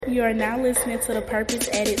You are now listening to the Purpose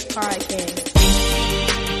Edits podcast.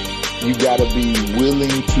 You got to be willing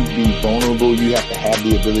to be vulnerable. You have to have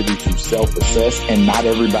the ability to self-assess, and not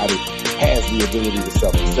everybody has the ability to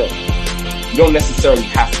self-assess. You don't necessarily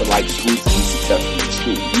have to like school to be successful in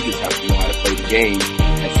school. You just have to know how to play the game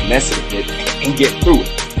and finesse it a bit and get through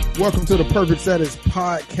it. Welcome to the Purpose Edits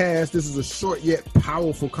podcast. This is a short yet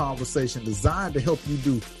powerful conversation designed to help you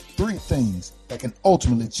do 3 things that can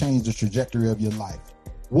ultimately change the trajectory of your life.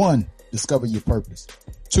 1, discover your purpose.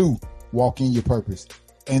 2, walk in your purpose.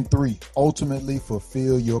 And 3, ultimately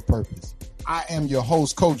fulfill your purpose. I am your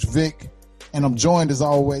host, Coach Vic, and I'm joined as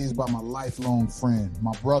always by my lifelong friend,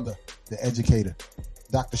 my brother, the educator,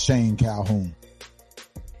 Dr. Shane Calhoun.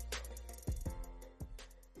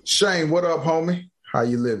 Shane, what up, homie? How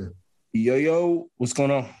you living? Yo, what's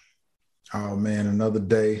going on? Oh, man, another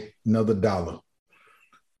day, another dollar.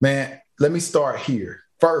 Man, let me start here.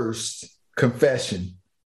 First, confession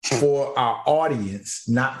for our audience,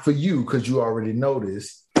 not for you, because you already know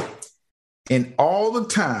this. In all the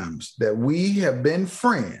times that we have been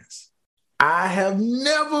friends, I have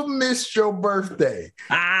never missed your birthday.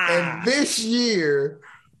 And this year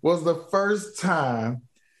was the first time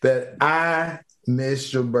that I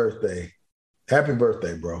missed your birthday. Happy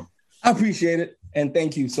birthday, bro. I appreciate it. And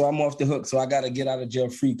thank you. So I'm off the hook. So I got to get out of jail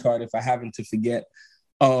free card if I happen to forget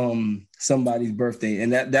somebody's birthday.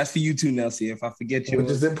 And that's for you too, Nelsie. If I forget you.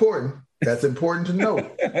 Which is important. That's important to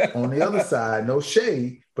note. On the other side, no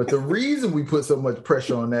shade. But the reason we put so much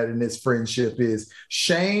pressure on that in this friendship is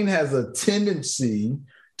Shane has a tendency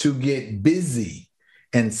to get busy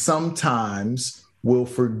and sometimes will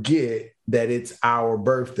forget that it's our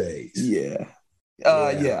birthdays. Yeah.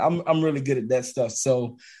 I'm really good at that stuff.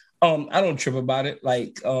 So I don't trip about it.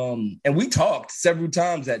 And we talked several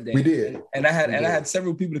times that day. We did. And I had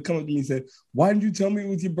several people to come up to me and say, "Why didn't you tell me it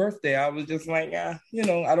was your birthday?" I was just like, I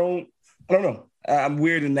don't know. I'm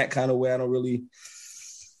weird in that kind of way. I don't really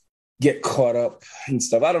get caught up and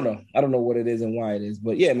stuff. I don't know. I don't know what it is and why it is.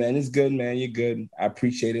 But yeah, man, it's good, man. You're good. I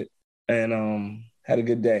appreciate it. And had a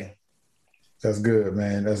good day. That's good,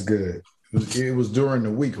 man. That's good. It was during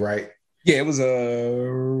the week, right? Yeah, it was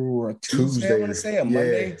a Tuesday. I want to say a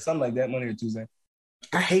Monday, something like that, Monday or Tuesday.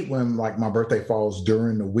 I hate when my birthday falls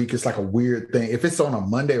during the week. It's like a weird thing. If it's on a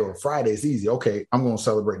Monday or a Friday, it's easy. Okay, I'm going to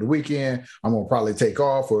celebrate the weekend. I'm going to probably take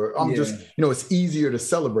off, or just, it's easier to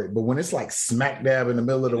celebrate. But when it's like smack dab in the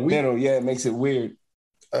middle of the week, it makes it weird.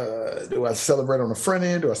 Do I celebrate on the front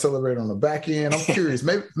end? Do I celebrate on the back end? I'm curious.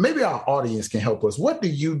 Maybe our audience can help us. What do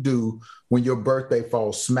you do when your birthday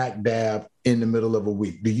falls smack dab in the middle of a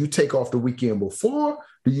week? Do you take off the weekend before?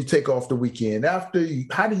 Do you take off the weekend after?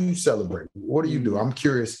 How do you celebrate? What do you do? I'm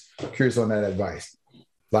curious on that advice.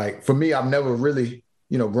 Like for me, I've never really,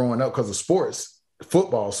 growing up because of sports,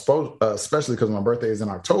 football, especially because my birthday is in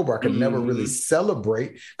October, I could never really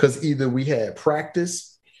celebrate because either we had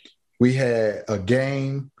practice, we had a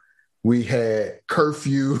game, we had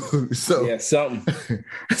curfew. So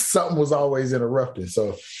something was always interrupted.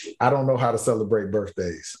 So I don't know how to celebrate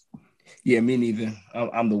birthdays. Yeah, me neither.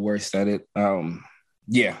 I'm the worst at it.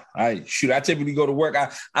 I typically go to work.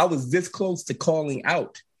 I was this close to calling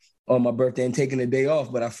out on my birthday and taking a day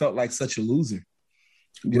off, but I felt like such a loser.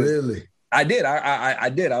 Really? I did. I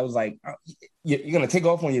did. I was like, you're going to take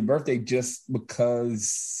off on your birthday just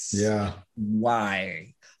because. Yeah.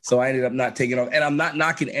 Why? So I ended up not taking off, and I'm not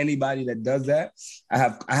knocking anybody that does that. I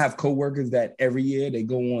have coworkers that every year they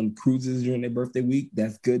go on cruises during their birthday week.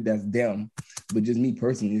 That's good. That's them. But just me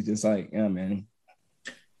personally, it's just like, yeah, man,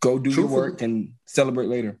 go do your work and celebrate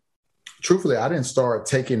later. Truthfully, I didn't start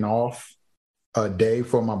taking off a day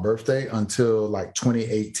for my birthday until like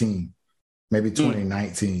 2018, maybe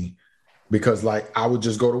 2019. Because I would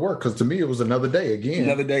just go to work. Because to me, it was another day again.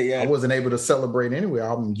 Another day, yeah. I wasn't able to celebrate anyway.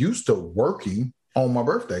 I'm used to working on my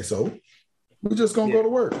birthday. So we're just going to go to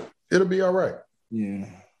work. It'll be all right. Yeah.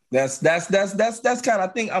 That's kind of, I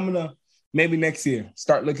think I'm going to maybe next year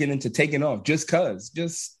start looking into taking off just cause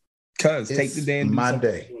take the day and do my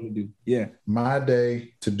something day. You want to do. Yeah. My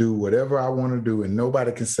day to do whatever I want to do and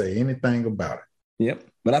nobody can say anything about it. Yep.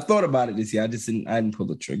 But I thought about it this year. I didn't pull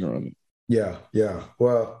the trigger on it. Yeah. Yeah.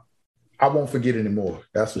 Well, I won't forget anymore.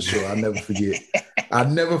 That's for sure. I never forget. I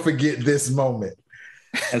never forget this moment.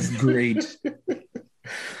 That's great.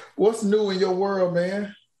 What's new in your world,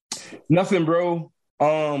 man? Nothing, bro.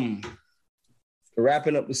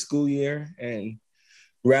 Wrapping up the school year, and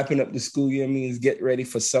wrapping up the school year means get ready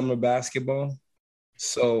for summer basketball.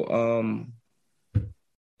 So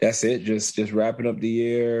that's it. Just wrapping up the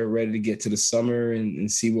year, ready to get to the summer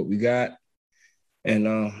and see what we got. And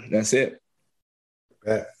that's it.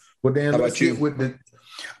 Well, then let's get with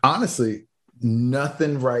honestly,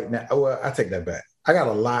 Nothing right now. Well, I take that back. I got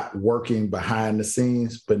a lot working behind the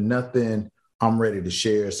scenes, but nothing I'm ready to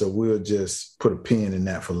share. So we'll just put a pin in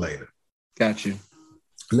that for later. Got you.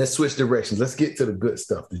 Let's switch directions. Let's get to the good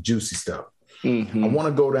stuff, the juicy stuff. Mm-hmm. I want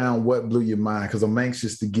to go down what blew your mind because I'm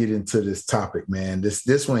anxious to get into this topic, man.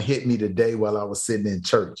 This one hit me today while I was sitting in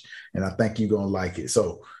church, and I think you're going to like it.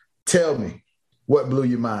 So tell me, what blew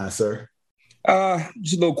your mind, sir?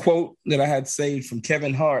 Just a little quote that I had saved from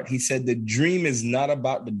Kevin Hart. He said, "The dream is not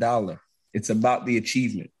about the dollar. It's about the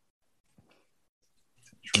achievement."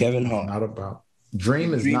 Kevin Hart.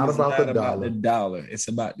 Dream is not about the dollar. It's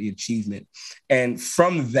about the achievement. And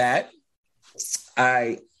from that,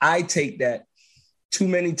 I take that too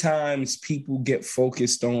many times people get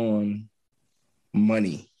focused on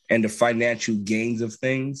money and the financial gains of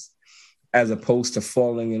things as opposed to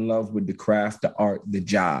falling in love with the craft, the art, the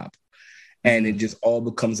job. And it just all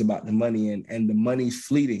becomes about the money, and the money's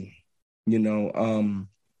fleeting. You know,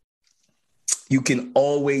 you can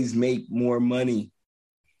always make more money.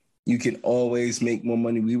 You can always make more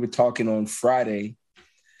money. We were talking on Friday,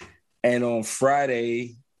 and on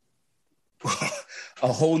Friday,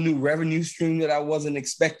 a whole new revenue stream that I wasn't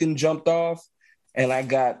expecting jumped off, and I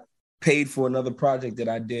got paid for another project that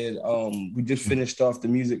I did. We just finished off the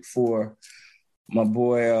music for my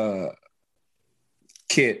boy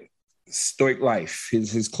Kit. Stoic Life,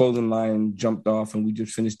 his clothing line jumped off, and we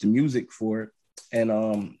just finished the music for it. And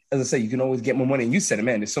as I say, you can always get more money. And you said it,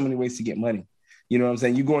 man, there's so many ways to get money. You know what I'm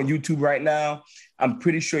saying? You go on YouTube right now, I'm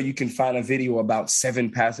pretty sure you can find a video about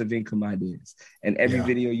 7 passive income ideas. And every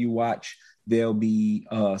video you watch, there'll be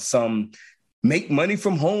some make money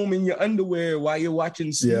from home in your underwear while you're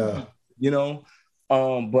watching Snoop, you know?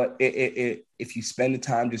 But if you spend the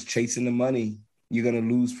time just chasing the money, you're going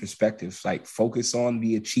to lose perspective. Like, focus on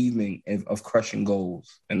the achievement of crushing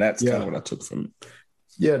goals. And that's kind of what I took from it.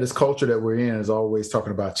 Yeah, this culture that we're in is always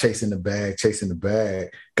talking about chasing the bag,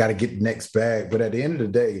 got to get the next bag. But at the end of the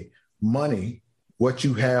day, money, what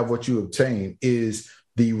you have, what you obtain, is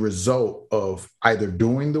the result of either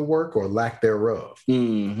doing the work or lack thereof,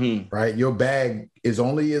 right? Your bag is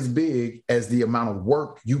only as big as the amount of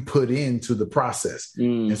work you put into the process.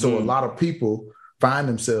 And so a lot of people find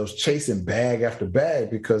themselves chasing bag after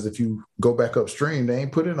bag because if you go back upstream, they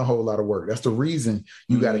ain't put in a whole lot of work. That's the reason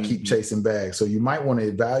you got to keep chasing bags. So you might want to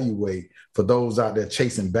evaluate, for those out there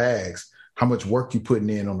chasing bags, how much work you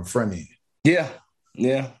putting in on the front end. Yeah.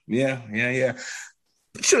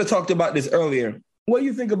 Should have talked about this earlier. What do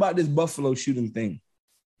you think about this Buffalo shooting thing?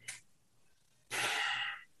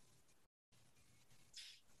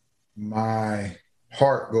 My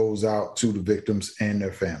heart goes out to the victims and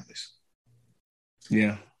their families.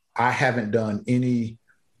 Yeah. I haven't done any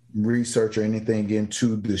research or anything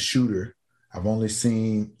into the shooter. I've only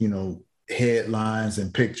seen, headlines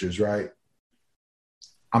and pictures, right?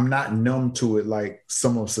 I'm not numb to it like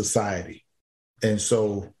some of society. And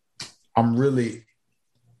so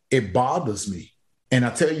it bothers me. And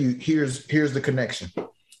I tell you, here's the connection.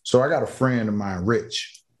 So I got a friend of mine,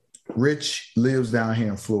 Rich. Rich lives down here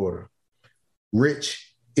in Florida. Rich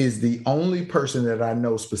is the only person that I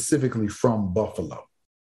know specifically from Buffalo.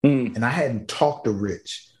 And I hadn't talked to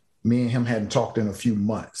Rich. Me and him hadn't talked in a few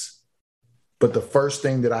months. But the first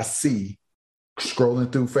thing that I see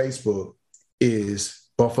scrolling through Facebook is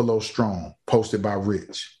Buffalo Strong, posted by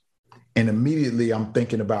Rich. And immediately I'm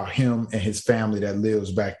thinking about him and his family that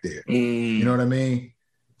lives back there. You know what I mean?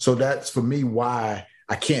 So that's for me why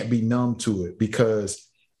I can't be numb to it, because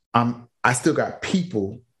I still got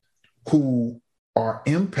people who are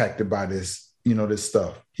impacted by this, this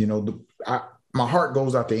stuff. My heart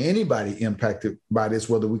goes out to anybody impacted by this,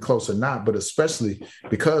 whether we close or not, but especially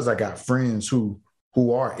because I got friends who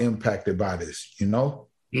are impacted by this,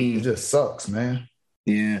 It just sucks, man.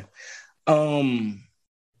 Yeah.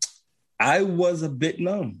 I was a bit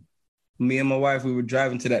numb. Me and my wife, we were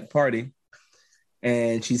driving to that party,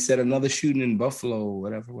 and she said another shooting in Buffalo,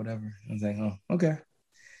 whatever. I was like, oh, okay.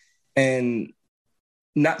 And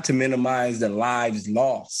not to minimize the lives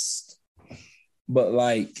lost, but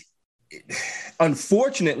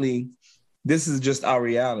unfortunately, this is just our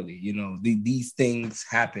reality. These things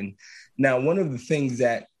happen. Now, one of the things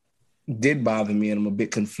that did bother me and I'm a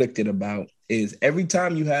bit conflicted about is every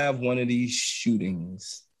time you have one of these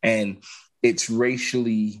shootings and it's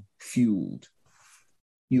racially fueled,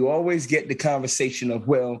 you always get the conversation of,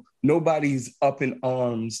 well, nobody's up in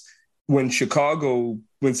arms when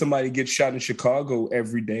somebody gets shot in Chicago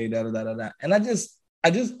every day, da-da-da-da-da. And I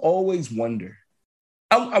just always wonder.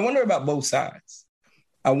 I wonder about both sides.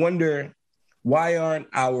 I wonder, why aren't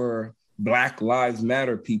our Black Lives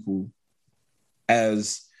Matter people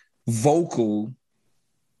as vocal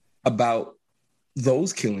about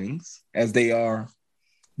those killings as they are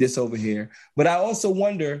this over here. But I also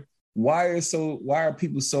wonder why are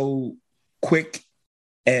people so quick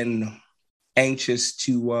and anxious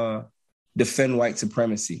to defend white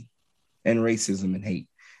supremacy and racism and hate?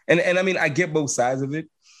 And I mean, I get both sides of it.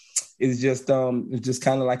 It's just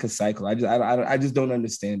kind of like a cycle. I just don't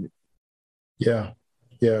understand it. Yeah.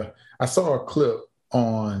 I saw a clip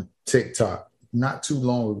on TikTok not too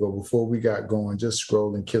long ago before we got going, just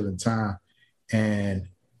scrolling, killing time. And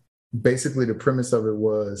basically the premise of it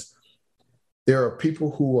was there are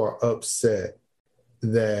people who are upset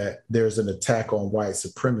that there's an attack on white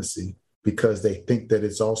supremacy because they think that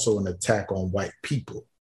it's also an attack on white people.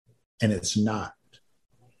 And it's not.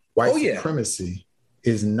 White supremacy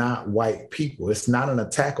is not white people. It's not an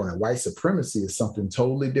attack on it. White supremacy is something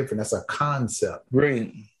totally different. That's a concept.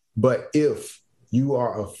 Brilliant. But if you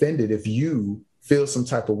are offended, if you feel some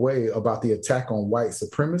type of way about the attack on white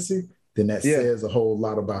supremacy, then that says a whole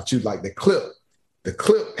lot about you. Like the clip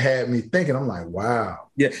had me thinking, I'm like, wow.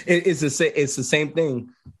 Yeah, it's the same thing.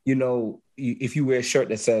 You know, if you wear a shirt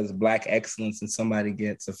that says Black excellence and somebody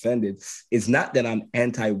gets offended, it's not that I'm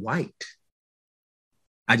anti-white.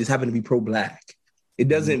 I just happen to be pro-Black. It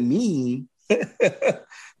doesn't mean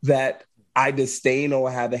that I disdain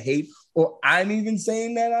or have a hate, or I'm even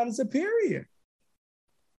saying that I'm superior.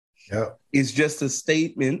 Yeah, it's just a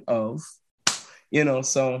statement of,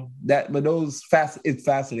 so that. But it's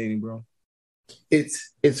fascinating, bro.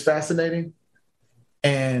 It's fascinating,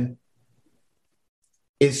 and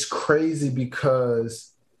it's crazy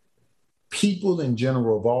because people in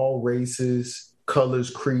general of all races, colors,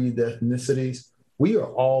 creed, ethnicities, we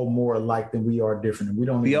are all more alike than we are different, and we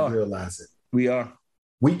don't even realize it. We are.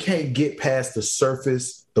 We can't get past the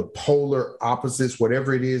surface, the polar opposites,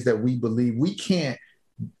 whatever it is that we believe. We can't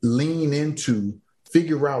lean into,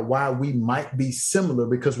 figure out why we might be similar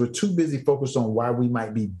because we're too busy focused on why we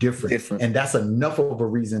might be different. And that's enough of a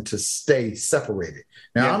reason to stay separated.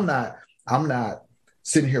 Now, I'm not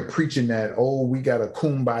sitting here preaching that, we got a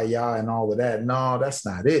kumbaya and all of that. No, that's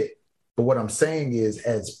not it. But what I'm saying is,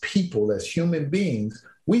 as people, as human beings,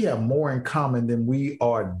 we have more in common than we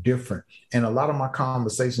are different. And a lot of my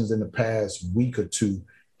conversations in the past week or two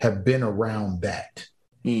have been around that.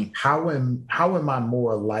 How am I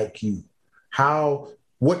more like you?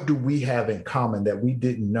 What do we have in common that we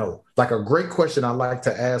didn't know? Like a great question I like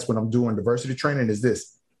to ask when I'm doing diversity training is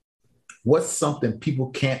this: what's something people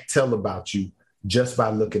can't tell about you just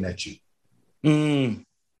by looking at you?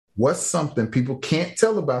 What's something people can't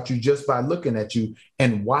tell about you just by looking at you?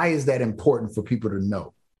 And why is that important for people to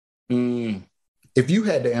know? If you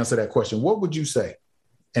had to answer that question, what would you say?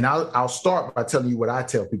 And I'll start by telling you what I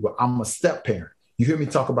tell people. I'm a step parent. You hear me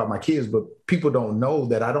talk about my kids, but people don't know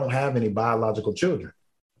that I don't have any biological children.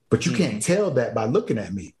 But you can't tell that by looking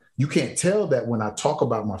at me. You can't tell that when I talk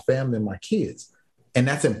about my family and my kids. And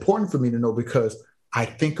that's important for me to know because I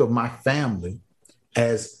think of my family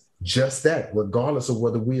as just that, regardless of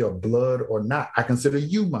whether we are blood or not. I consider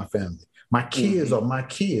you my family. My kids are my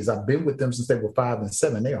kids. I've been with them since they were 5 and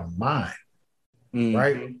 7. They are mine,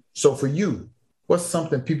 right? So for you, what's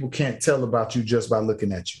something people can't tell about you just by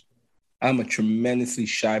looking at you? I'm a tremendously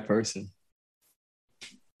shy person.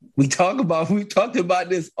 We talked about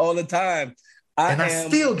this all the time. I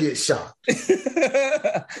still get shocked.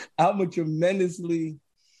 I'm a tremendously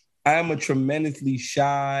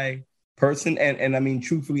shy person. And I mean,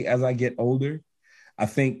 truthfully, as I get older, I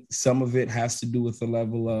think some of it has to do with the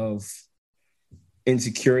level of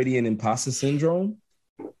insecurity and imposter syndrome.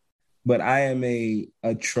 But I am a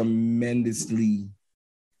tremendously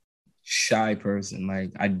shy person.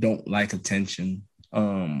 Like, I don't like attention.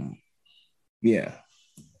 Now,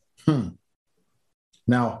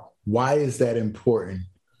 why is that important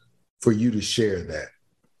for you to share that?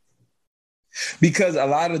 Because a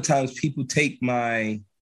lot of times people take my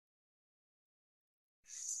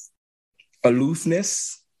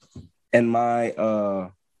aloofness and my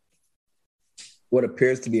what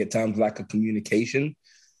appears to be at times lack of communication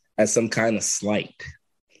as some kind of slight.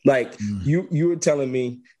 Like you were telling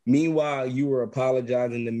me, meanwhile, you were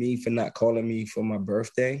apologizing to me for not calling me for my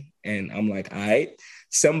birthday. And I'm like, all right,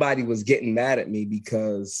 somebody was getting mad at me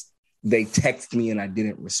because they texted me and I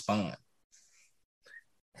didn't respond.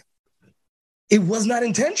 It was not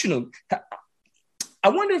intentional. I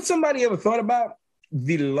wonder if somebody ever thought about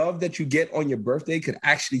the love that you get on your birthday could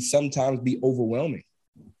actually sometimes be overwhelming.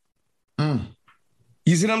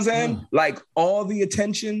 You see what I'm saying? Like all the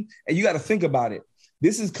attention, and you got to think about it.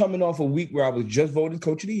 This is coming off a week where I was just voted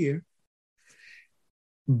Coach of the Year.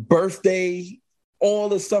 Birthday, all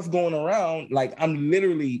the stuff going around. Like I'm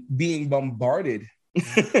literally being bombarded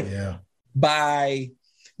by,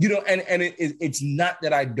 it's not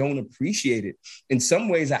that I don't appreciate it. In some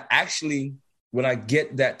ways, I actually, when I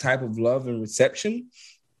get that type of love and reception,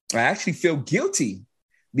 I actually feel guilty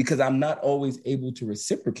because I'm not always able to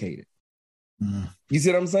reciprocate it. You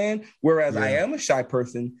see what I'm saying? Whereas I am a shy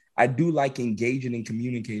person, I do like engaging and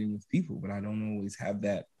communicating with people, but I don't always have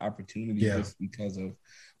that opportunity just because of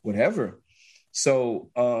whatever. So,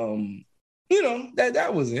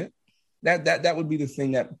 that was it. That would be the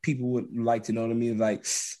thing that people would like to know to me. Like,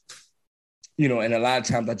 and a lot of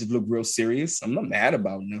times I just look real serious. I'm not mad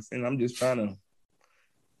about nothing. I'm just trying to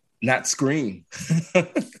not scream.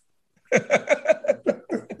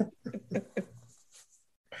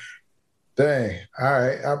 Dang. All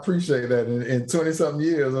right. I appreciate that. In 20-something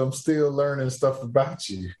years, I'm still learning stuff about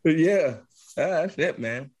you. Yeah. That's it,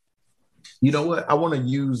 man. You know what? I want to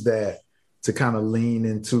use that to kind of lean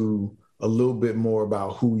into a little bit more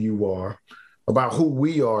about who you are, about who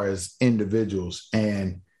we are as individuals.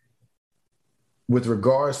 And with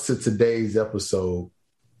regards to today's episode,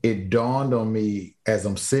 it dawned on me as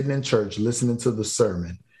I'm sitting in church listening to the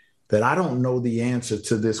sermon that I don't know the answer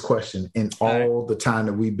to this question in all the time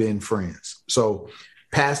that we've been friends. So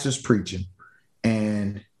pastor's preaching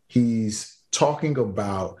and he's talking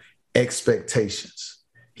about expectations.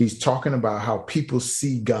 He's talking about how people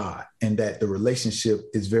see God and that the relationship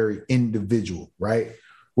is very individual, right?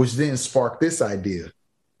 Which then sparked this idea,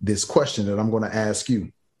 this question that I'm going to ask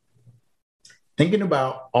you. Thinking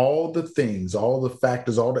about all the things, all the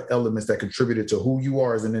factors, all the elements that contributed to who you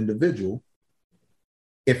are as an individual,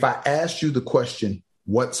 if I asked you the question,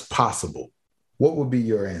 what's possible, what would be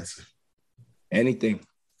your answer? Anything.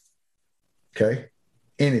 Okay.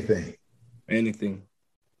 Anything. Anything.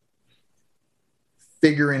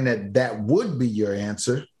 Figuring that would be your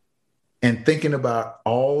answer and thinking about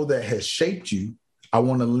all that has shaped you, I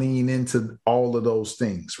want to lean into all of those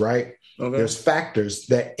things, right? Okay. There's factors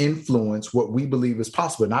that influence what we believe is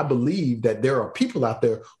possible. And I believe that there are people out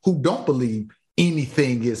there who don't believe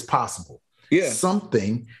anything is possible. Yeah.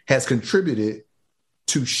 Something has contributed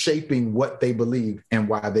to shaping what they believe and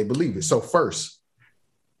why they believe it. So first,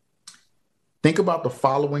 think about the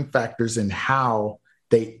following factors and how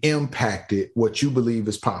they impacted what you believe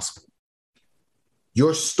is possible.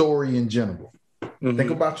 Your story in general. Mm-hmm.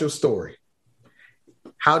 Think about your story.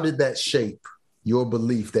 How did that shape your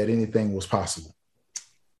belief that anything was possible?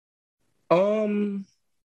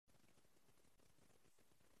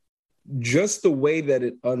 Just the way that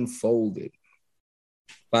it unfolded.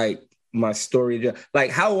 Like my story,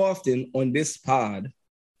 like how often on this pod,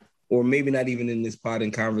 or maybe not even in this pod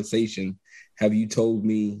in conversation, have you told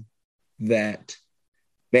me that,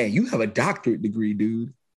 man, you have a doctorate degree,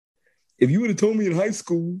 dude. If you would have told me in high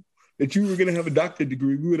school that you were going to have a doctorate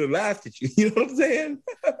degree, we would have laughed at you. You know what I'm saying?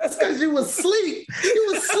 That's because you was asleep. You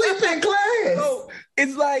was asleep in class. So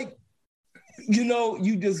it's like,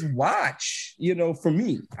 you just watch, for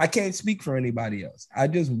me, I can't speak for anybody else. I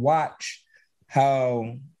just watch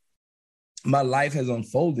how my life has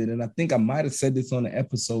unfolded. And I think I might have said this on the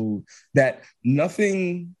episode that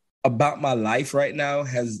nothing about my life right now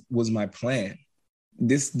was my plan.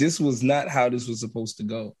 This was not how this was supposed to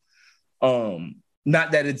go.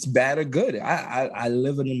 Not that it's bad or good. I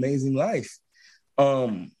live an amazing life.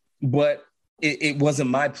 But it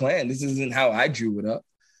wasn't my plan. This isn't how I drew it up.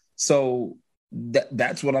 So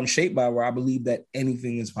that's what I'm shaped by, where I believe that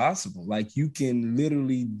anything is possible. Like you can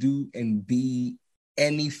literally do and be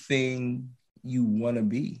anything you want to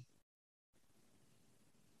be.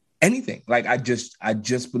 Anything. Like I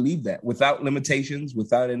just believe that without limitations,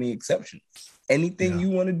 without any exceptions. Anything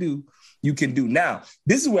you want to do, you can do. Now,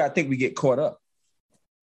 this is where I think we get caught up.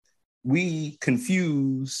 We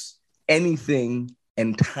confuse anything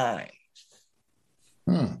and time.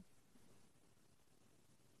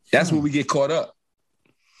 That's where we get caught up.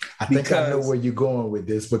 I think I know where you're going with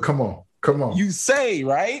this, but come on. You say,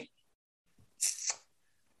 right?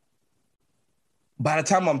 By the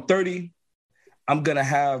time I'm 30, I'm going to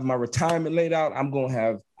have my retirement laid out. I'm going to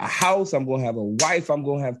have a house. I'm going to have a wife. I'm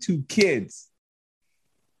going to have 2 kids.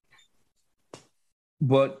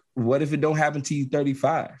 But what if it don't happen to you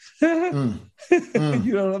 35? You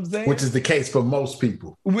know what I'm saying? Which is the case for most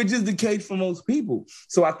people.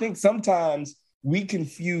 So I think sometimes we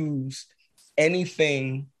confuse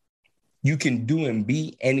anything you can do and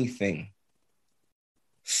be anything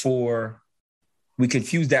we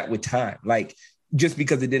confuse that with time. Like just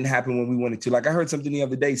because it didn't happen when we wanted to. Like I heard something the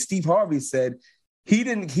other day, Steve Harvey said he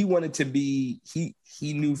wanted to be, he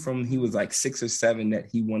knew from he was like 6 or 7 that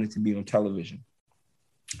he wanted to be on television.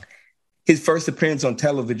 His first appearance on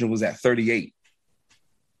television was at 38.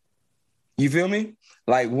 You feel me?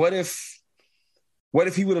 Like, what if What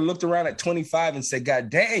if he would have looked around at 25 and said, God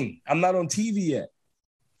dang, I'm not on TV yet?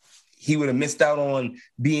 He would have missed out on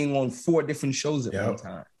being on 4 different shows at one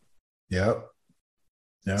time. Yep.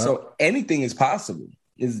 So anything is possible.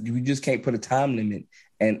 We just can't put a time limit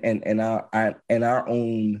and our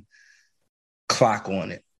own clock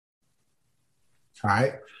on it. All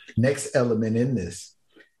right. Next element in this,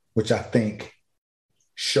 which I think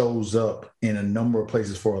shows up in a number of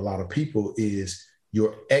places for a lot of people, is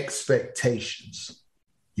your expectations.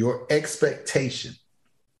 Your expectation.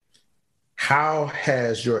 How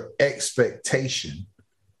has your expectation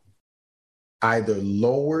either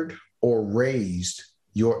lowered or raised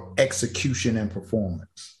your execution and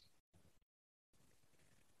performance?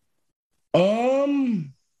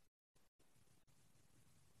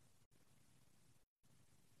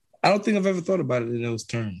 I don't think I've ever thought about it in those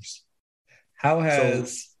terms. How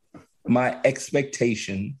has my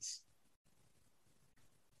expectations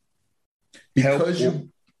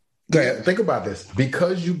think about this.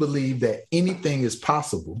 Because you believe that anything is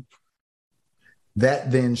possible,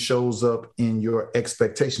 that then shows up in your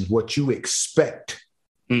expectations, what you expect.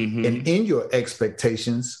 Mm-hmm. And in your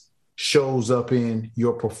expectations shows up in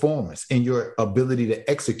your performance, in your ability to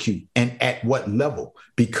execute, and at what level.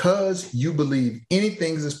 Because you believe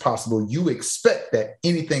anything is possible, you expect that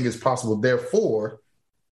anything is possible. Therefore,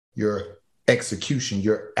 your execution,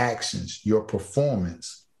 your actions, your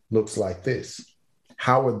performance looks like this.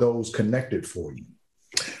 How are those connected for you?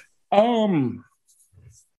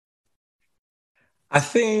 I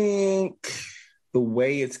think the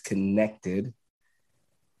way it's connected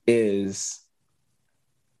is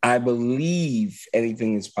I believe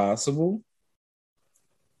anything is possible,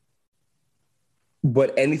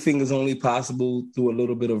 but anything is only possible through a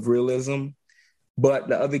little bit of realism. But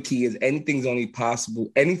the other key is anything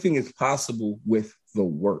is possible with the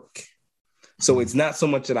work. So it's not so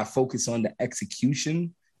much that I focus on the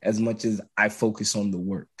execution as much as I focus on the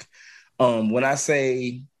work. When I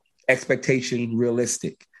say expectation,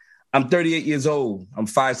 realistic, I'm 38 years old. I'm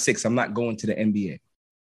 5'6". I'm not going to the NBA.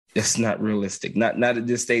 That's not realistic. Not at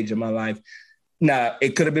this stage of my life. Now,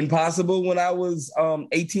 it could have been possible when I was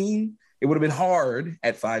 18. It would have been hard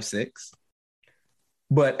at 5'6".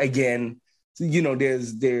 But again,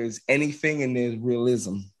 there's anything and there's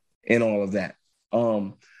realism in all of that.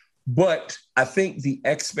 But I think the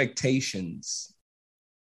expectations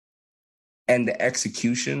and the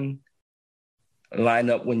execution line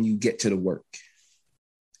up when you get to the work.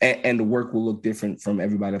 And the work will look different from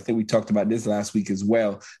everybody. I think we talked about this last week as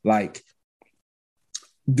well. Like,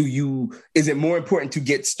 is it more important to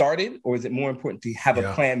get started, or is it more important to have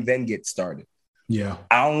a plan, then get started? Yeah.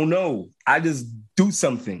 I don't know. I just do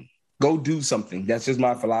something. Go do something. That's just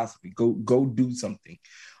my philosophy. Go do something.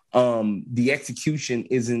 The execution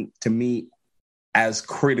isn't, to me, as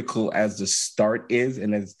critical as the start is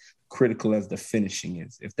and as critical as the finishing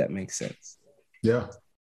is, if that makes sense. Yeah.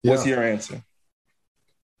 What's your answer?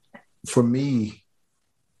 For me,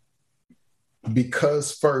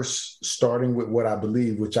 because first, starting with what I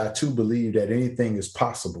believe, which I too believe that anything is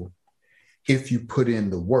possible if you put in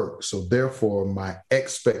the work. So therefore, my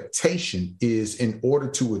expectation is, in order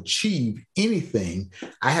to achieve anything,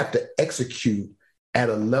 I have to execute at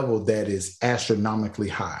a level that is astronomically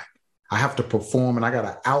high. I have to perform, and I got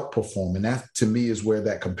to outperform. And that, to me, is where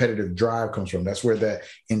that competitive drive comes from. That's where that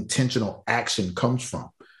intentional action comes from.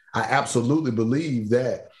 I absolutely believe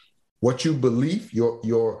that what you believe,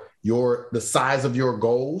 the size of your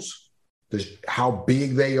goals, how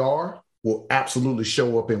big they are, will absolutely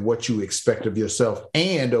show up in what you expect of yourself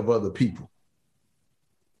and of other people.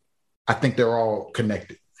 I think they're all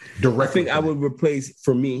connected directly. I think I would replace,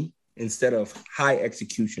 for me, instead of high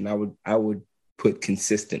execution, I would put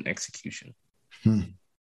consistent execution.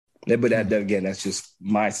 But that, again, that's just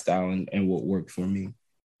my style and what worked for me.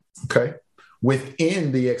 Okay.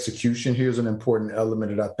 Within the execution, here's an important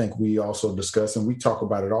element that I think we also discuss, and we talk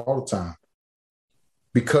about it all the time.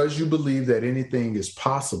 Because you believe that anything is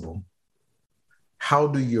possible, how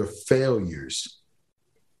do your failures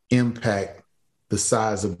impact the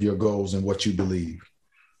size of your goals and what you believe?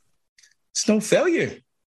 It's no failure.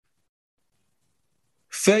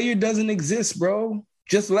 Failure doesn't exist, bro.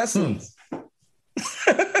 Just lessons.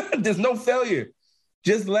 There's no failure.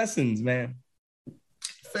 Just lessons, man.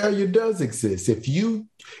 Failure does exist.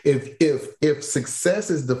 If success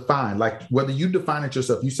is defined, like whether you define it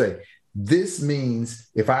yourself, you say, this means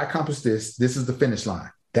if I accomplish this, this is the finish line.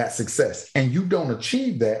 That's success. And you don't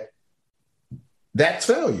achieve that, that's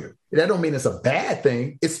failure. That don't mean it's a bad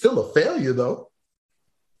thing. It's still a failure, though.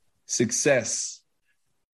 Success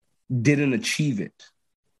didn't achieve it.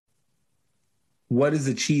 What is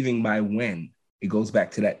achieving by when? It goes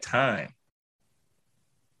back to that time.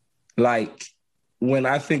 Like when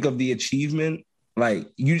I think of the achievement, like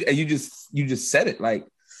you just said it, like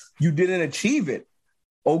you didn't achieve it.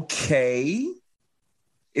 Okay.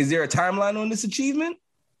 Is there a timeline on this achievement?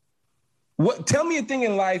 Tell me a thing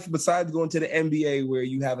in life besides going to the NBA where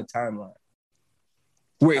you have a timeline,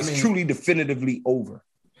 where it's truly definitively over.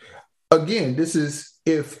 Again, this is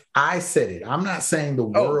if I said it. I'm not saying the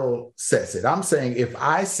world says it. I'm saying if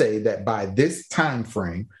I say that by this time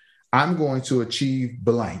frame, I'm going to achieve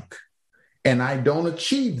blank, and I don't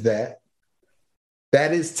achieve that,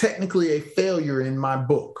 that is technically a failure in my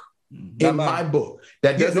book. My book.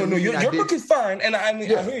 That doesn't mean your book is fine. And I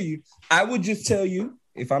hear you. I would just tell you,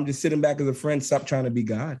 if I'm just sitting back as a friend, stop trying to be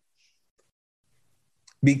God.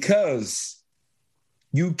 Because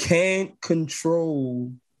you can't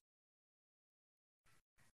control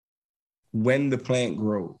when the plant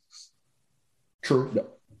grows. True. The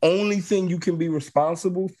only thing you can be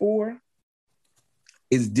responsible for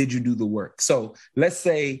is, did you do the work? So let's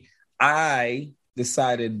say I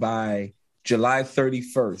decided by July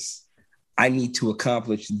 31st, I need to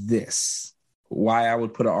accomplish this. Why I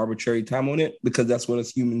would put an arbitrary time on it? Because that's what us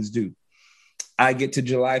humans do. I get to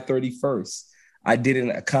July 31st. I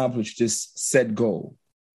didn't accomplish this said goal.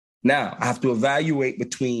 Now I have to evaluate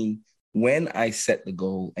between when I set the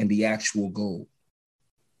goal and the actual goal.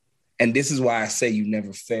 And this is why I say you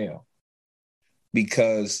never fail.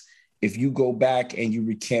 Because if you go back and you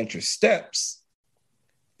recant your steps,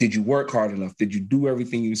 did you work hard enough? Did you do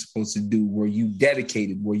everything you were supposed to do? Were you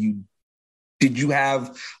dedicated? Did you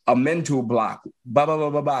have a mental block? Blah, blah, blah,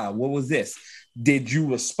 blah, blah. What was this? Did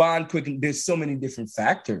you respond quick? There's so many different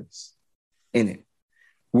factors in it,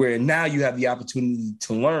 where now you have the opportunity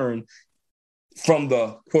to learn from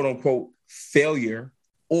the quote unquote failure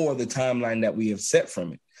or the timeline that we have set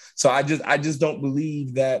from it. So I just don't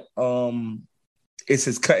believe that it's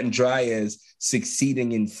as cut and dry as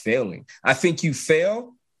succeeding and failing. I think you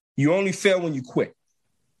only fail when you quit.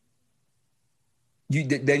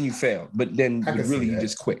 Then you fail, but then really you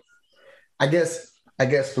just quit. I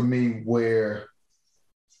guess for me, where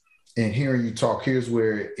in hearing you talk, here's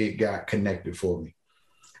where it got connected for me.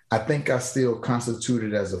 I think I still constitute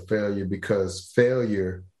it as a failure because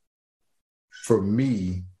failure for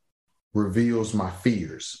me reveals my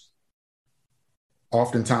fears.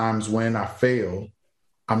 Oftentimes when I fail,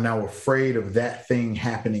 I'm now afraid of that thing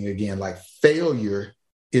happening again. Like failure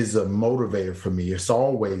is a motivator for me. It's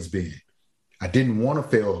always been. I didn't want to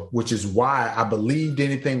fail, which is why I believed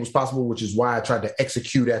anything was possible, which is why I tried to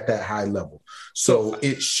execute at that high level. So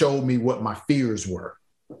it showed me what my fears were.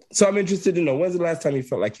 So I'm interested to know, when's the last time you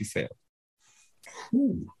felt like you failed?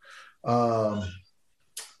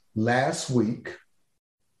 Last week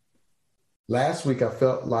I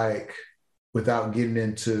felt like, without getting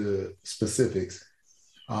into specifics,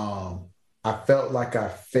 I felt like I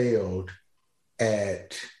failed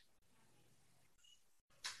at,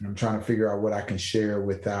 I'm trying to figure out what I can share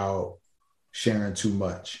without sharing too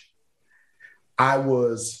much. I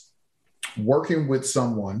was working with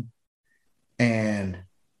someone and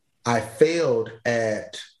I failed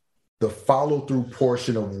at the follow-through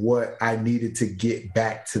portion of what I needed to get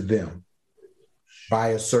back to them by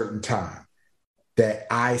a certain time that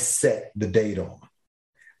I set the date on.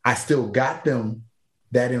 I still got them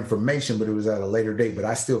that information, but it was at a later date, but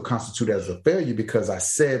I still constitute it as a failure because I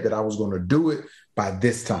said that I was going to do it by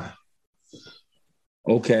this time.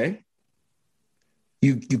 Okay.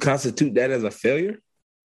 You constitute that as a failure?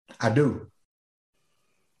 I do.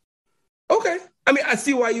 Okay. I mean, I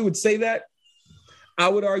see why you would say that. I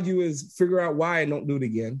would argue is figure out why and don't do it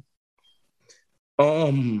again.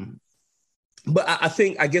 But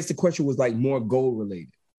I guess the question was like more goal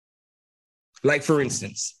related. Like, for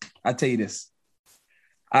instance, I'll tell you this.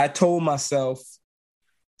 I told myself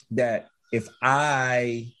that if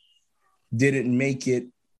I didn't make it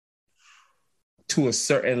to a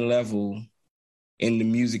certain level in the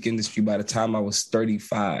music industry by the time I was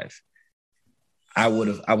 35, I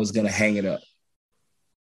was going to hang it up.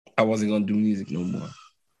 I wasn't going to do music no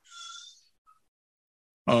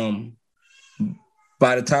more.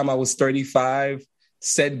 By the time I was 35,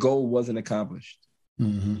 said goal wasn't accomplished.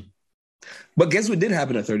 Mm-hmm. But guess what did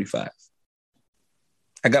happen at 35?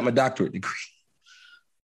 I got my doctorate degree.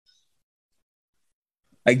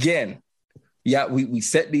 Again, yeah, we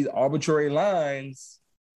set these arbitrary lines.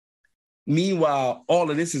 Meanwhile,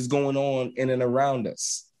 all of this is going on in and around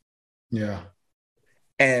us. Yeah.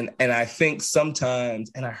 And I think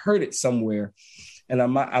sometimes, and I heard it somewhere, and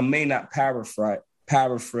I may not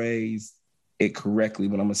paraphrase it correctly,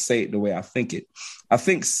 but I'm going to say it the way I think it. I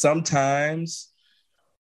think sometimes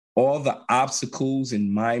all the obstacles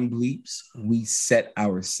and mind bleeps we set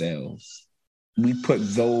ourselves. we put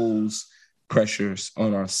those pressures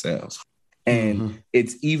on ourselves. And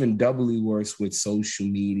it's even doubly worse with social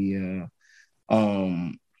media,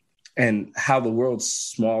 and how the world's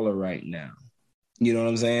smaller right now. You know what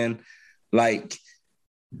I'm saying? Like,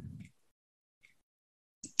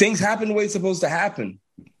 things happen the way it's supposed to happen.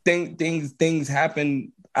 Things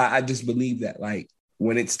happen. I just believe that, like,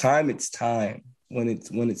 when it's time, it's time. When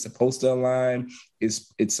it's supposed to align,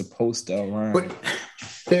 it's supposed to align. But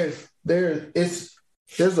there's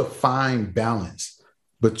a fine balance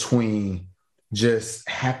between just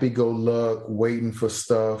happy-go-luck, waiting for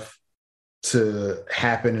stuff to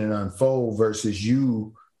happen and unfold versus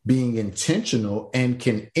you being intentional and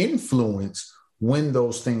can influence when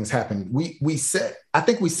those things happen. I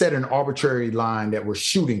think we set an arbitrary line that we're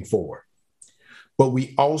shooting for, but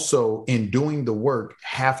we also, in doing the work,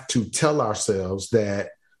 have to tell ourselves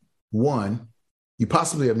that, one, you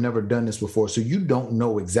possibly have never done this before, so you don't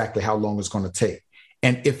know exactly how long it's going to take.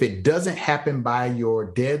 And if it doesn't happen by your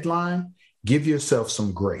deadline, give yourself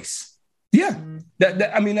some grace. Yeah,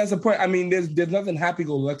 that's a point. I mean, there's nothing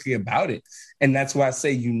happy-go-lucky about it. And that's why I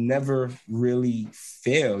say you never really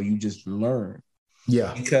fail. You just learn.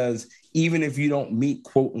 Yeah. Because even if you don't meet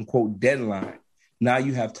quote unquote deadline, now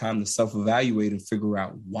you have time to self-evaluate and figure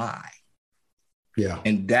out why. Yeah.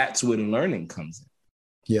 And that's where the learning comes in.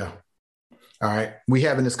 Yeah. All right. We're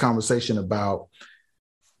having this conversation about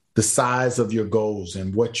the size of your goals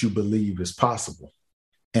and what you believe is possible.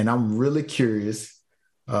 And I'm really curious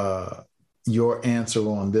your answer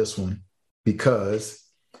on this one, because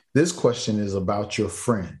this question is about your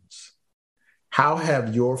friends. How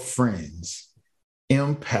have your friends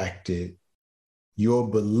impacted your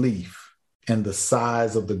belief and the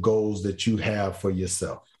size of the goals that you have for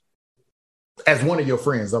yourself? As one of your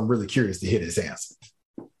friends, I'm really curious to hear this answer.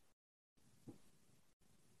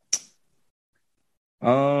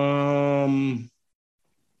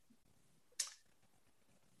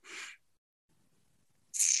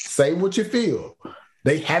 Say what you feel.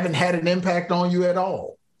 They haven't had an impact on you at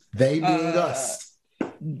all. They being us.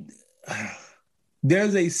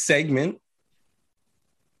 There's a segment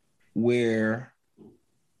where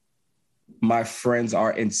my friends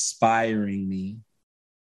are inspiring me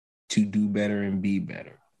to do better and be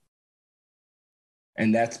better.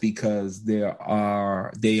 And that's because they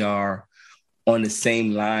are on the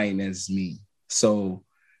same line as me. So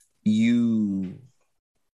you,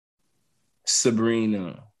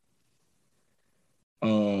 Sabrina,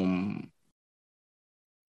 and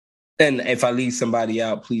if I leave somebody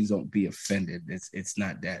out, please don't be offended. It's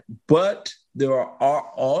not that. But there are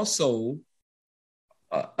also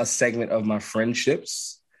a segment of my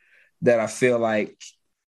friendships that I feel like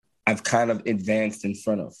I've kind of advanced in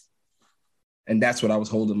front of. And that's what I was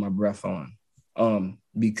holding my breath on.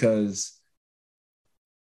 Because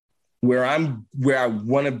where I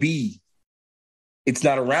want to be, it's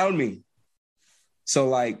not around me. So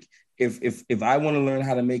like, if I want to learn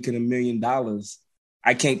how to make it $1 million,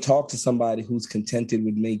 I can't talk to somebody who's contented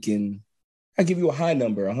with making, I give you a high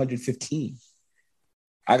number, 115.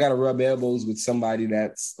 I got to rub elbows with somebody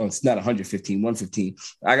it's not 115, 115.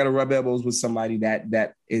 I got to rub elbows with somebody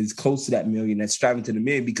that is close to that million, that's striving to the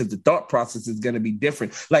million, because the thought process is going to be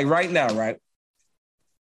different. Like right now, right?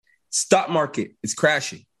 Stock market is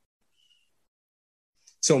crashing.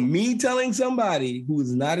 So me telling somebody who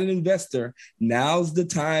is not an investor, now's the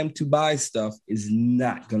time to buy stuff, is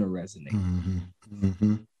not going to resonate. Mm-hmm.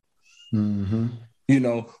 Mm-hmm. Mm-hmm. You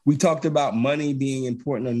know, we talked about money being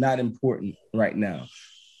important or not important right now.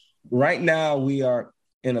 Right now, we are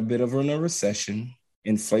in a bit of a recession,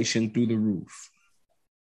 inflation through the roof.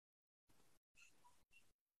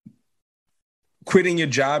 Quitting your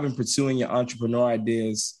job and pursuing your entrepreneur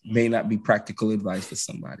ideas may not be practical advice for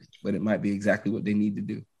somebody, but it might be exactly what they need to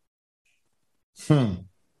do.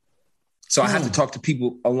 So I have to talk to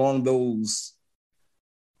people along those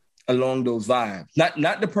vibes.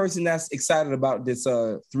 Not the person that's excited about this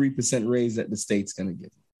 3% raise that the state's going to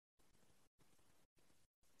give.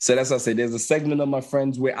 So that's what I say. There's a segment of my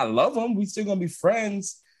friends where I love them. We still going to be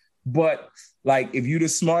friends. But like, if you're the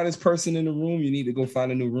smartest person in the room, you need to go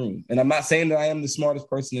find a new room. And I'm not saying that I am the smartest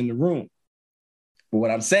person in the room. But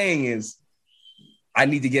what I'm saying is I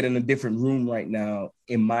need to get in a different room right now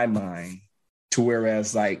in my mind, to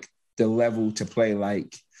whereas like the level to play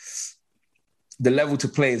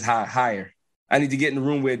is higher. I need to get in the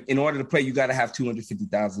room where, in order to play, you got to have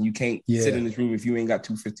 250,000. You can't sit in this room if you ain't got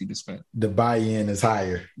 250 to spend. The buy-in is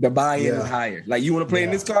higher. Is higher. Like, you want to play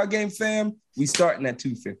in this card game, fam? We starting at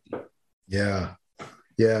 250. Yeah.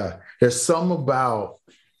 Yeah. There's something about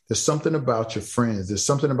your friends. There's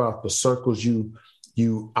something about the circles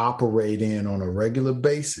you operate in on a regular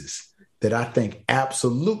basis that I think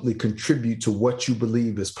absolutely contribute to what you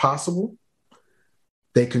believe is possible.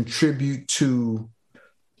 They contribute to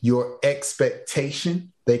your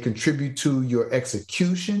expectation. They contribute to your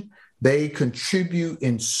execution. They contribute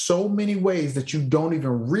in so many ways that you don't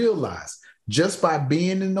even realize just by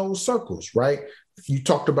being in those circles, right? You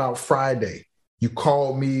talked about Friday. You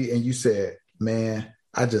called me and you said, man,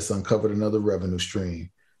 I just uncovered another revenue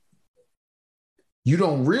stream. You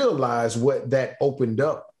don't realize what that opened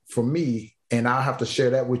up for me. And I'll have to share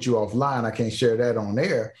that with you offline. I can't share that on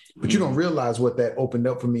air, but you don't realize what that opened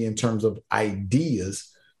up for me in terms of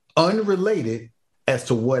ideas unrelated as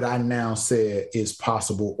to what I now said is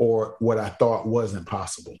possible or what I thought wasn't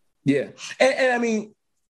possible. Yeah. And I mean,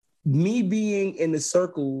 me being in the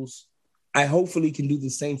circles, I hopefully can do the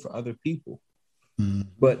same for other people. Mm-hmm.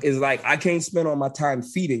 But it's like, I can't spend all my time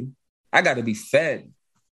feeding. I got to be fed.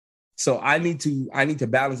 So I need to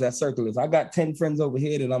balance that circle. If I got 10 friends over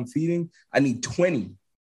here that I'm feeding, I need 20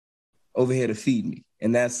 over here to feed me.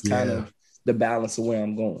 And that's kind of the balance of where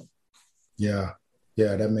I'm going. Yeah.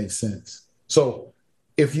 Yeah, that makes sense. So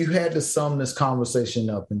if you had to sum this conversation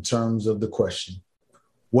up in terms of the question,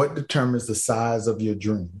 what determines the size of your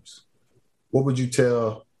dreams? What would you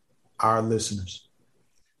tell our listeners?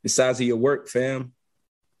 The size of your work, fam.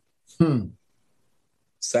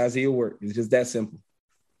 Size of your work. It's just that simple.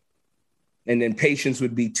 And then patience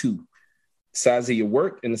would be 2. Size of your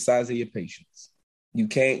work and the size of your patience. You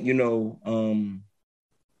can't,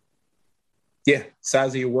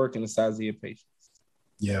 size of your work and the size of your patience.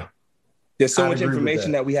 Yeah. There's so much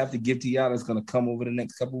information that we have to give to y'all that's going to come over the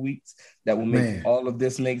next couple of weeks that will make all of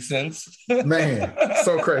this make sense. Man,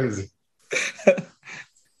 so crazy.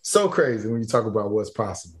 So crazy when you talk about what's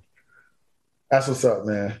possible. That's what's up,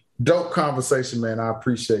 man. Dope conversation, man. I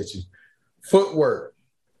appreciate you. Footwork.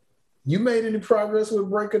 You made any progress with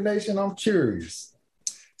Breaker Nation? I'm curious.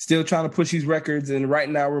 Still trying to push these records. And right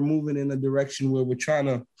now we're moving in a direction where we're trying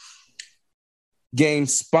to gain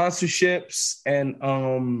sponsorships and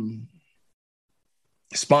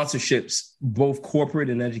both corporate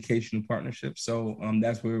and educational partnerships. So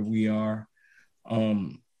that's where we are.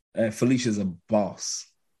 Felicia's a boss.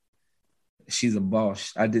 She's a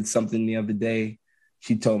boss. I did something the other day.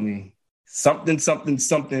 She told me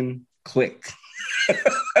something, click.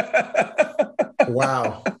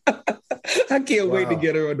 Wow. I can't wait to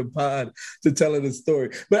get her on the pod to tell her the story.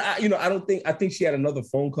 But I think she had another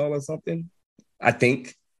phone call or something. I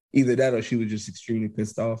think either that or she was just extremely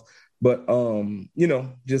pissed off. But,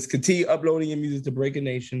 just continue uploading your music to Breaker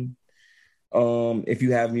Nation. If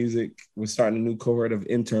you have music, we're starting a new cohort of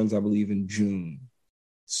interns, I believe, in June.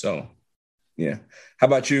 So, yeah. How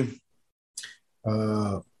about you?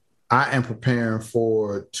 I am preparing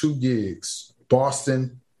for 2 gigs,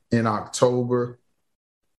 Boston in October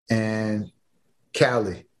and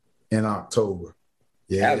Cali in October.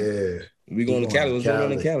 Yeah. Cali. We going to Cali. What's going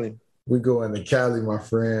on in Cali? We're going to Cali, my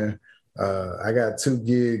friend. I got 2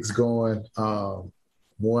 gigs going.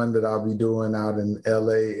 One that I'll be doing out in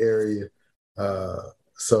LA area.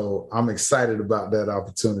 So I'm excited about that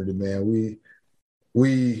opportunity, man.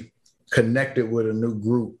 We connected with a new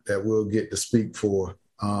group that we'll get to speak for.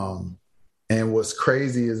 And what's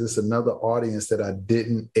crazy is it's another audience that I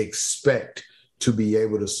didn't expect to be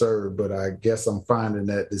able to serve, but I guess I'm finding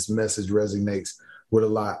that this message resonates with a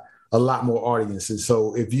lot more audiences.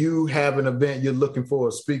 So if you have an event you're looking for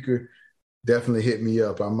a speaker, definitely hit me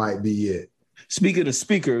up. I might be it. Speaking of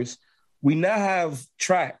speakers, we now have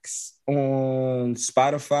tracks on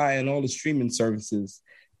Spotify and all the streaming services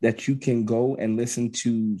that you can go and listen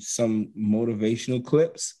to some motivational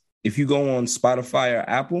clips. If you go on Spotify or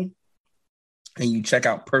Apple and you check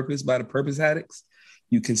out Purpose by the Purpose Addicts,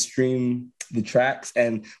 you can stream the tracks,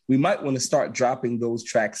 and we might want to start dropping those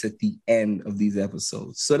tracks at the end of these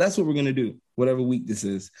episodes. So that's what we're going to do, whatever week this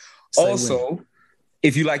is. Also,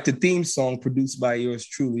 if you like the theme song produced by yours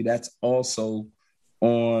truly, that's also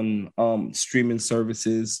on streaming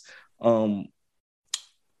services.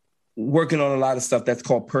 Working on a lot of stuff that's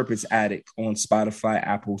called Purpose Addict on Spotify,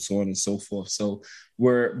 Apple, so on and so forth. So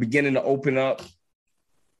we're beginning to open up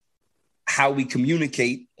how we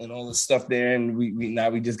communicate and all the stuff there. And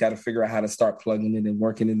we just got to figure out how to start plugging it and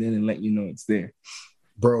working it in and let you know it's there.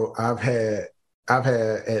 Bro, I've had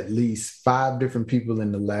at least 5 different people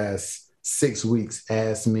in the last 6 weeks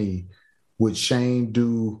ask me, would Shane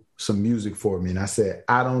do some music for me? And I said,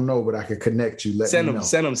 I don't know, but I can connect you. Send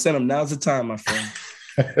them. Now's the time, my friend.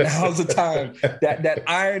 Now's the time. That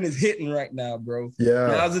iron is hitting right now, bro. Yeah.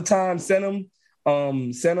 Now's the time. Send them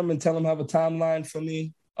and tell them have a timeline for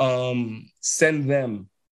me. Send them.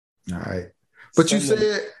 All right. But you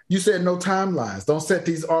said no timelines. Don't set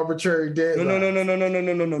these arbitrary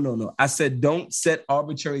deadlines. No. I said don't set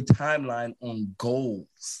arbitrary timeline on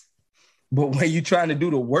goals. But when you're trying to do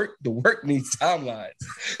the work needs timelines.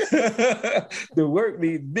 The work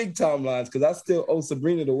needs big timelines because I still owe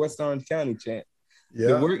Sabrina the West Orange County chant. Yeah.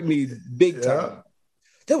 The work needs big time.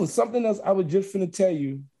 There was something else I was just finna tell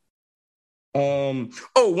you. One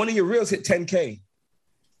of your reels hit 10K.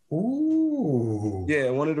 Ooh.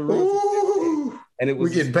 Yeah, one of the reels. And it was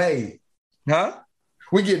we getting paid. Huh?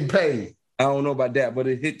 We getting paid. I don't know about that, but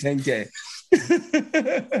it hit 10K.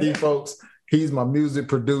 See, folks, he's my music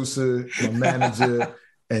producer, my manager,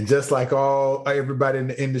 and just like everybody in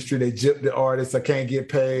the industry, they gyp the artists. I can't get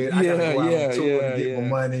paid. I gotta go out on tour to get my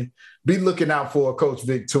money. Be looking out for a Coach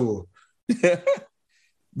Vic tour.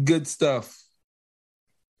 Good stuff.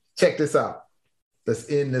 Check this out. Let's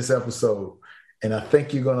end this episode. And I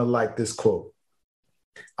think you're going to like this quote.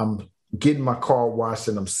 I'm getting my car washed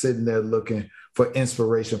and I'm sitting there looking for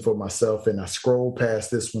inspiration for myself. And I scroll past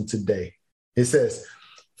this one today. It says,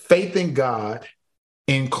 faith in God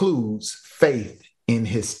includes faith in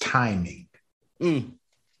his timing. Faith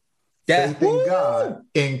in God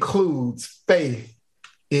includes faith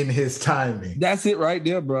in his timing. That's it right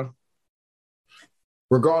there, bro.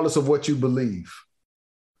 Regardless of what you believe,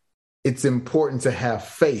 it's important to have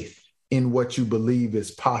faith in what you believe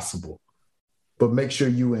is possible, but make sure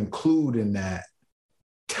you include in that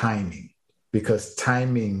timing, because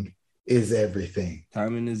timing is everything.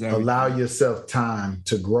 Timing is everything. Allow yourself time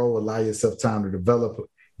to grow, allow yourself time to develop,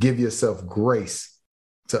 give yourself grace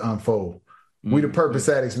to unfold. We the Purpose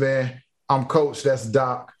Addicts, man. I'm Coach, that's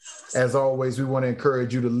Doc. As always, we want to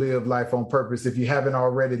encourage you to live life on purpose. If you haven't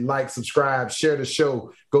already, like, subscribe, share the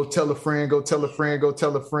show. Go tell a friend, go tell a friend, go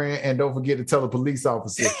tell a friend, and don't forget to tell a police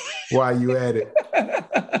officer while you at it.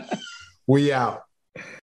 We out.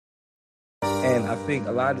 And I think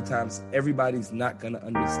a lot of times everybody's not going to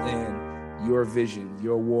understand your vision,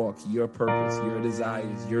 your walk, your purpose, your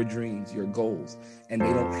desires, your dreams, your goals. And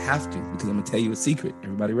they don't have to, because I'm going to tell you a secret.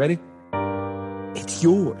 Everybody ready? It's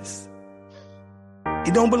yours.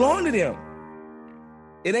 It don't belong to them.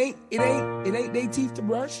 It ain't they teeth to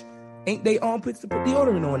brush. Ain't they armpits to put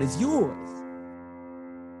deodorant on. It's yours.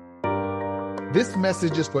 This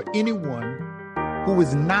message is for anyone who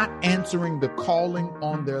is not answering the calling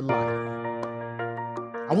on their life.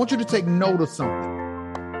 I want you to take note of something.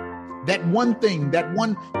 That one thing, that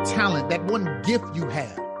one talent, that one gift you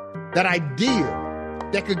have, that idea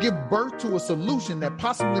that could give birth to a solution that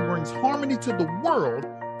possibly brings harmony to the world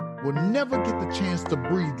will never get the chance to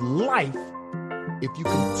breathe life if you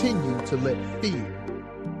continue to let fear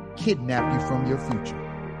kidnap you from your future.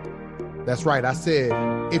 That's right, I said,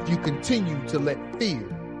 if you continue to let fear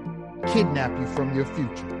kidnap you from your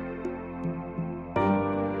future.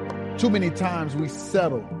 Too many times we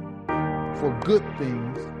settle for good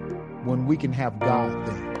things when we can have God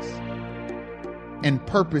things. And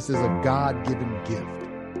purpose is a God-given gift.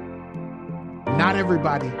 Not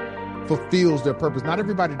everybody fulfills their purpose. Not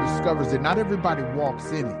everybody discovers it. Not everybody walks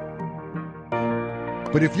in it.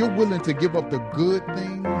 But if you're willing to give up the good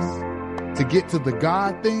things to get to the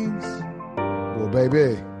God things, well,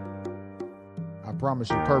 baby, I promise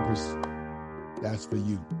you purpose, that's for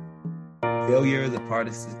you. Failure is a part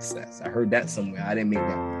of success. I heard that somewhere. I didn't make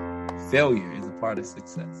that one. Failure is a part of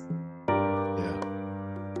success.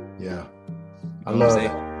 Yeah. I love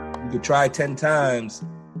it. You could try 10 times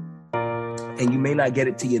and you may not get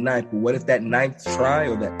it to your 9th, but what if that 9th try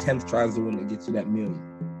or that 10th try is the one that gets you that million?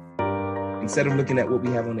 Instead of looking at what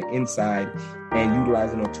we have on the inside and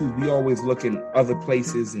utilizing our tools, we always look in other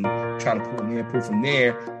places and try to pull from here, pull from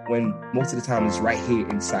there, when most of the time it's right here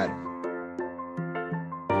inside of you.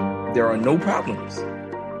 There are no problems.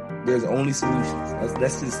 There's only solutions.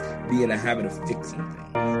 Let's just be in a habit of fixing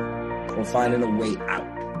things or finding a way out.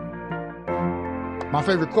 My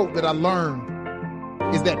favorite quote that I learned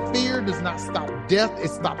is that fear does not stop death, it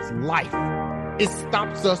stops life. It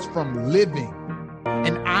stops us from living.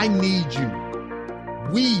 And I need you.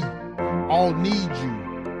 We all need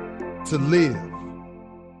you to live.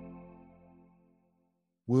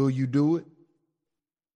 Will you do it?